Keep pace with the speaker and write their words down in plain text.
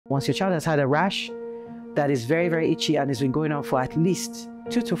Once your child has had a rash that is very, very itchy and has been going on for at least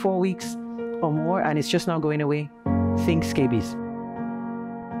 2 to 4 weeks or more, and it's just not going away, think scabies.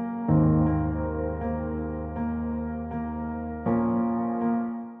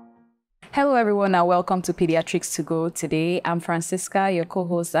 Hello everyone and welcome to Pediatrics To-Go. Today I'm Francisca, your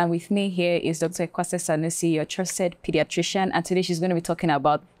co-host, and with me here is Dr. Ekuase Sanusi, your trusted pediatrician, and today she's going to be talking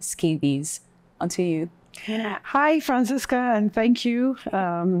about scabies. On to you. Hi Francisca, and thank you.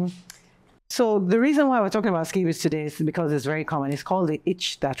 So the reason why we're talking about scabies today is because it's very common. It's called the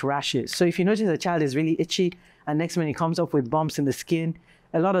itch that rashes. So if you notice a child is really itchy and next minute he comes up with bumps in the skin,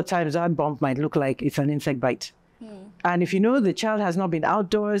 a lot of times that bump might look like it's an insect bite. And if you know the child has not been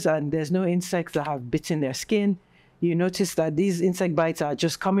outdoors and there's no insects that have bitten their skin, you notice that these insect bites are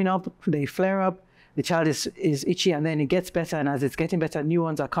just coming up, they flare up, the child is itchy, and then it gets better, and as it's getting better, new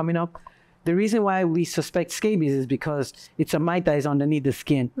ones are coming up. The reason why we suspect scabies is because it's a mite that is underneath the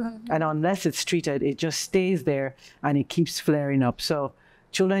skin. And unless it's treated, it just stays there and it keeps flaring up. So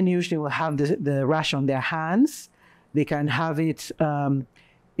children usually will have the rash on their hands. They can have it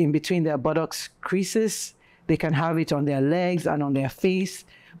in between their buttocks creases. They can have it on their legs and on their face,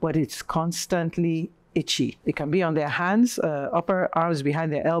 but it's constantly itchy. It can be on their hands, upper arms,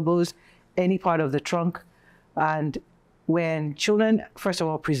 behind their elbows, any part of the trunk. And when children, first of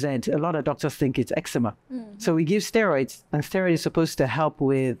all, present, a lot of doctors think it's eczema. So we give steroids, and steroid is supposed to help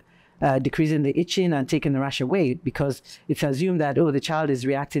with decreasing the itching and taking the rash away, because it's assumed that, oh, the child is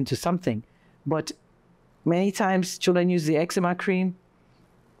reacting to something. But many times children use the eczema cream,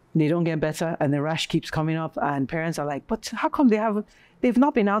 they don't get better, and the rash keeps coming up, and parents are like, but how come they've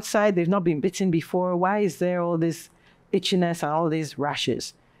not been outside, they've not been bitten before, why is there all this itchiness and all these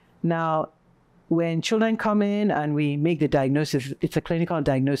rashes? Now, when children come in and we make the diagnosis, it's a clinical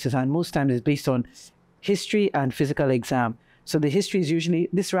diagnosis, and most times it's based on history and physical exam. So the history is usually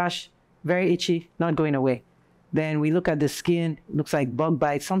this rash, very itchy, not going away. Then we look at the skin, looks like bug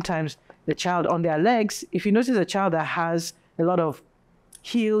bites. Sometimes the child on their legs, if you notice a child that has a lot of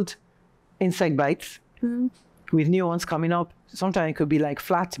healed insect bites with new ones coming up, sometimes it could be like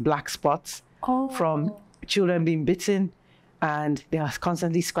flat black spots from children being bitten, and they are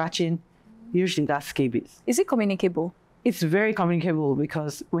constantly scratching. Usually that's scabies. Is it communicable? It's very communicable,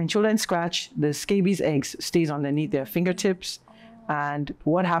 because when children scratch, the scabies eggs stays underneath their fingertips. And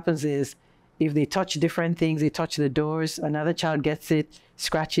what happens is, if they touch different things, they touch the doors, another child gets it,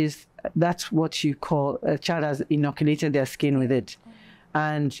 scratches, that's what you call a child has inoculated their skin with it.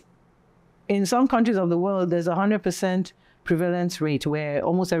 And in some countries of the world, there's 100% prevalence rate where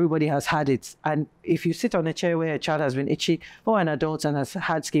almost everybody has had it. And if you sit on a chair where a child has been itchy, or an adult and has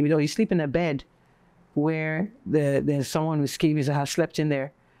had scabies, or you sleep in a bed where there's someone with scabies that has slept in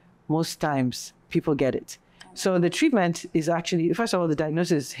there, most times people get it. So the treatment is actually, first of all, the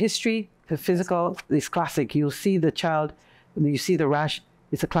diagnosis, history, the physical is classic. You'll see the child, you see the rash,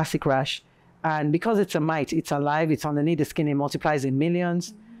 it's a classic rash. And because it's a mite, it's alive, it's underneath the skin, it multiplies in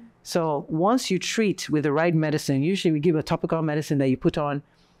millions. So once you treat with the right medicine, usually we give a topical medicine that you put on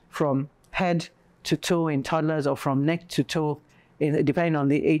from head to toe in toddlers, or from neck to toe, depending on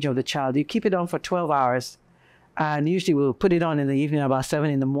the age of the child. You keep it on for 12 hours. And usually we'll put it on in the evening, about 7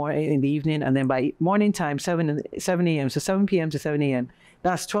 in the evening. And then by morning time, 7 a.m., so 7 p.m. to 7 a.m.,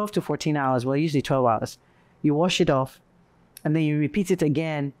 that's 12 to 14 hours, well, usually 12 hours. You wash it off, and then you repeat it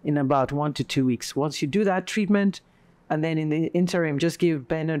again in about 1 to 2 weeks. Once you do that treatment, and then in the interim, just give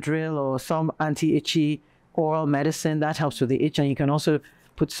Benadryl or some anti-itchy oral medicine. That helps with the itch, and you can also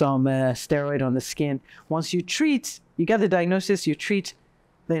put some steroid on the skin. Once you treat, you get the diagnosis, you treat,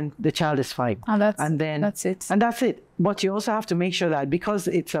 then the child is fine. That's it. And that's it. But you also have to make sure that, because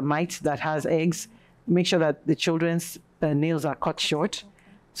it's a mite that has eggs, make sure that the children's nails are cut short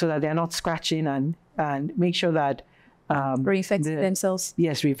so that they're not scratching, and make sure that reinfecting themselves.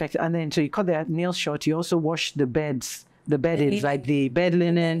 Yes, reinfect. And then, so you cut their nails short. You also wash the beds, the beddings, like the bed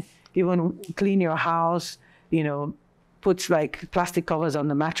linen, even clean your house, put like plastic covers on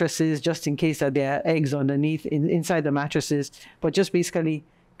the mattresses, just in case that there are eggs underneath, inside the mattresses. But just basically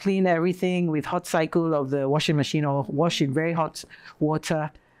clean everything with hot cycle of the washing machine, or wash in very hot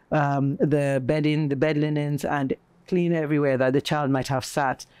water, the bedding, the bed linens, and clean everywhere that the child might have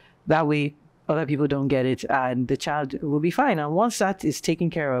sat. That way, other people don't get it, and the child will be fine. And once that is taken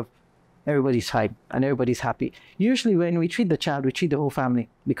care of, everybody's fine and everybody's happy. Usually when we treat the child, we treat the whole family,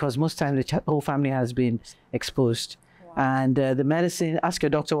 because most times the whole family has been exposed. Wow. And the medicine, ask your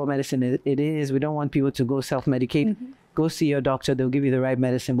doctor what medicine it is. We don't want people to go self-medicate. Go see your doctor, they'll give you the right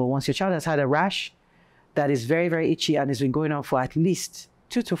medicine. But once your child has had a rash that is very, very itchy and has been going on for at least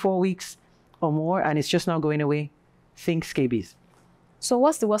 2 to 4 weeks or more, and it's just not going away, think scabies. So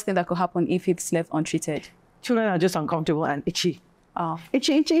what's the worst thing that could happen if it's left untreated? Children are just uncomfortable and itchy. Oh.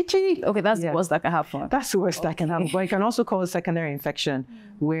 Itchy, itchy, itchy. Okay, that's the worst that can happen. That's the worst that can happen. But it can also cause secondary infection,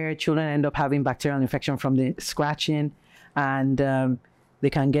 where children end up having bacterial infection from the scratching, and they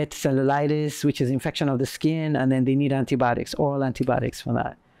can get cellulitis, which is infection of the skin, and then they need antibiotics, oral antibiotics for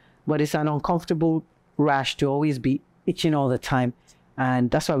that. But it's an uncomfortable rash to always be itching all the time, and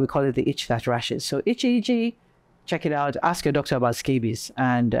that's why we call it the itch that rashes. So itchy, itchy, check it out. Ask your doctor about scabies,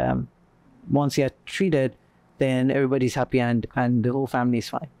 and once you're treated, then everybody's happy and the whole family is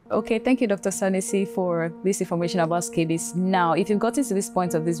fine. Okay, thank you, Dr. Sanusi, for this information about scabies. Now, if you've gotten to this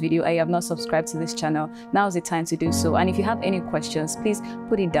point of this video and you have not subscribed to this channel, now is the time to do so. And if you have any questions, please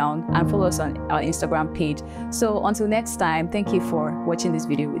put it down and follow us on our Instagram page. So until next time, thank you for watching this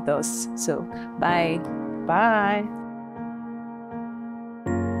video with us. So bye. Bye.